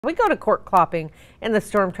We go to Court Clopping in the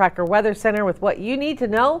Storm Tracker Weather Center with what you need to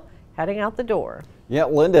know heading out the door. Yeah,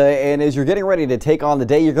 Linda, and as you're getting ready to take on the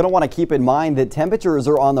day, you're going to want to keep in mind that temperatures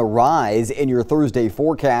are on the rise in your Thursday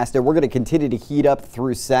forecast, and we're going to continue to heat up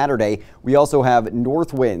through Saturday. We also have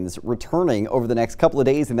north winds returning over the next couple of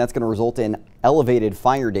days, and that's going to result in elevated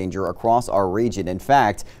fire danger across our region. In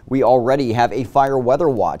fact, we already have a fire weather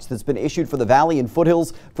watch that's been issued for the valley and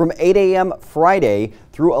foothills from 8 a.m. Friday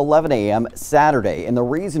through 11 a.m. Saturday. And the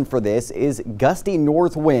reason for this is gusty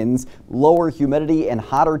north winds, lower humidity, and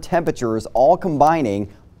hotter temperatures all combining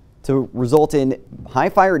to result in high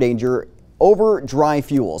fire danger over dry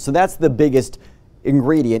fuel. So that's the biggest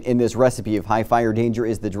ingredient in this recipe of high fire danger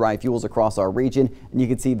is the dry fuels across our region. And you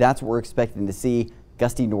can see that's what we're expecting to see.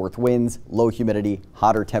 Gusty north winds, low humidity,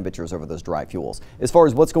 hotter temperatures over those dry fuels. As far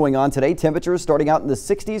as what's going on today, temperatures starting out in the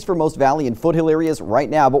 60s for most valley and foothill areas right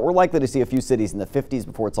now, but we're likely to see a few cities in the 50s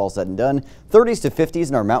before it's all said and done. 30s to 50s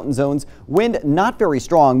in our mountain zones. Wind not very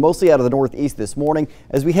strong, mostly out of the northeast this morning.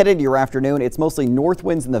 As we head into your afternoon, it's mostly north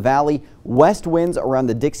winds in the valley, west winds around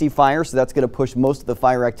the Dixie Fire, so that's going to push most of the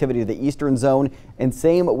fire activity to the eastern zone, and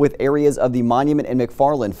same with areas of the Monument and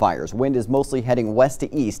McFarland fires. Wind is mostly heading west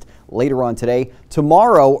to east later on today.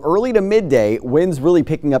 Tomorrow, early to midday, winds really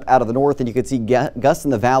picking up out of the north, and you can see gusts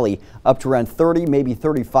in the valley up to around 30, maybe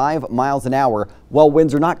 35 miles an hour, while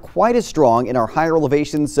winds are not quite as strong in our higher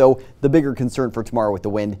elevations, so the bigger concern for tomorrow with the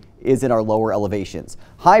wind is in our lower elevations.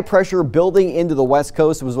 High pressure building into the west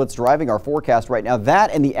coast was what's driving our forecast right now.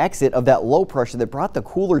 That and the exit of that low pressure that brought the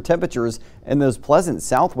cooler temperatures and those pleasant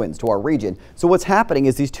south winds to our region. So what's happening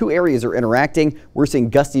is these two areas are interacting. We're seeing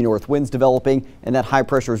gusty north winds developing, and that high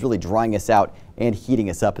pressure is really drying us out and heating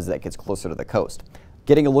us up as that gets closer to the coast.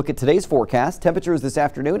 Getting a look at today's forecast, temperatures this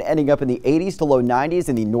afternoon ending up in the 80s to low 90s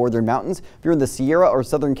in the northern mountains. If you're in the Sierra or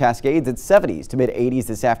southern Cascades, it's 70s to mid 80s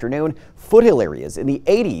this afternoon. Foothill areas in the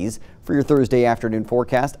 80s for your Thursday afternoon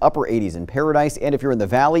forecast, upper 80s in Paradise. And if you're in the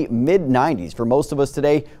valley, mid 90s for most of us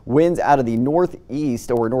today. Winds out of the northeast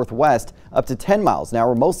or northwest up to 10 miles an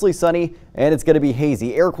hour, mostly sunny, and it's going to be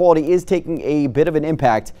hazy. Air quality is taking a bit of an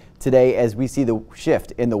impact today as we see the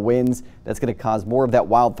shift in the winds. That's going to cause more of that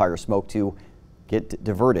wildfire smoke to get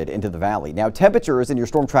diverted into the valley. Now, temperatures in your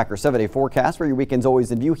Storm Tracker 7-day forecast for your weekend's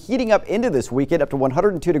always in view, heating up into this weekend up to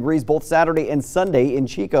 102 degrees both Saturday and Sunday in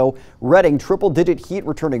Chico. Redding, triple-digit heat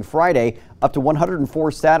returning Friday up to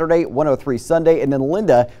 104 Saturday, 103 Sunday. And then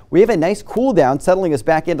Linda, we have a nice cool down settling us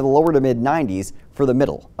back into the lower to mid 90s for the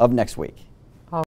middle of next week.